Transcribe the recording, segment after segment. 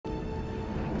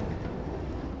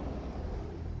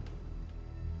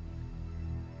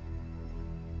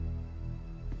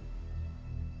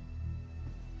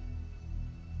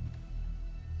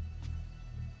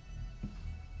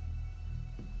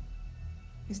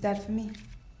Is that for me?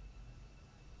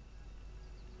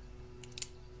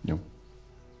 No.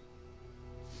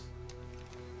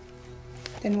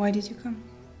 Then why did you come?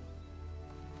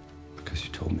 Because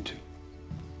you told me to.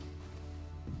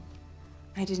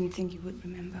 I didn't think you would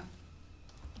remember.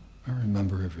 I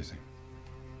remember everything.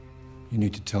 You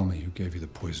need to tell me who gave you the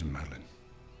poison, Madeleine.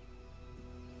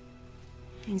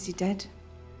 Is he dead?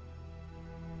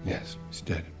 Yes, he's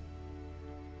dead.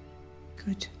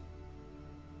 Good.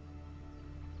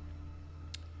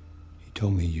 He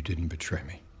told me you didn't betray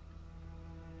me.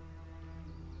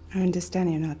 I understand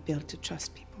you're not built to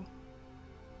trust people.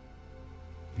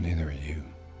 Neither are you.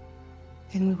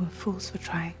 Then we were fools for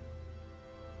trying.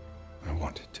 I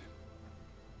wanted to.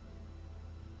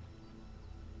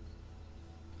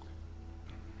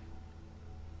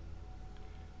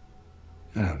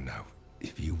 I don't know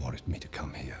if you wanted me to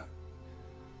come here,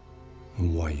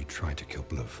 and why you tried to kill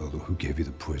Blofeld, or who gave you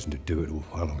the poison to do it, or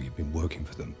how long you've been working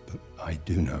for them, but I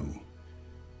do know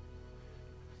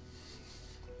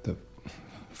that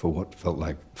for what felt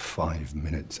like 5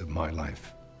 minutes of my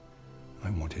life, I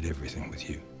wanted everything with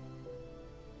you.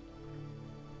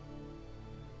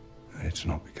 And it's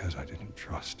not because I didn't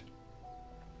trust.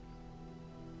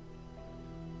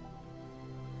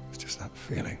 It's just that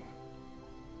feeling.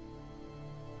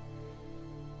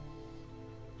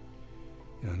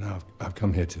 You know, now I've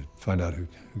come here to find out who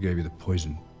gave you the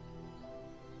poison.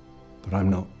 But I'm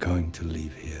not going to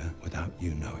leave here without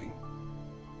you knowing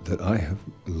that I have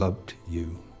loved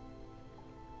you,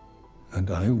 and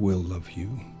I will love you,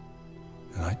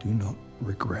 and I do not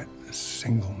regret a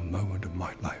single moment of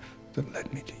my life that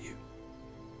led me to you.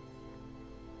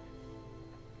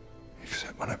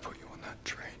 Except when I put you on that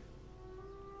train.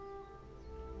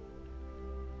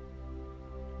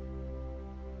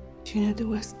 Do you know the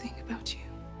worst thing about you?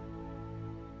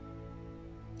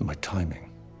 My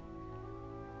timing.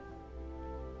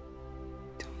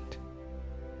 Don't.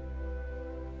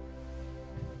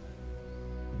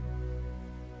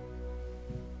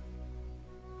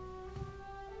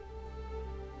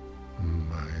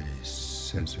 My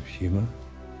sense of humor.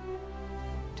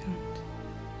 Don't.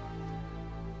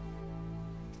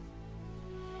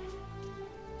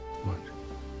 What?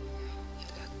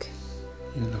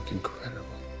 You You look incredible.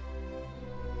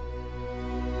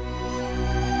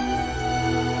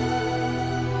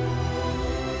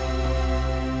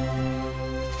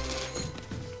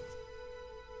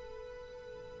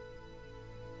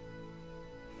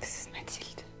 This is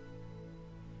Mathilde.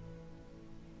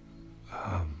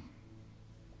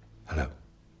 Hello.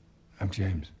 I'm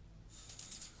James.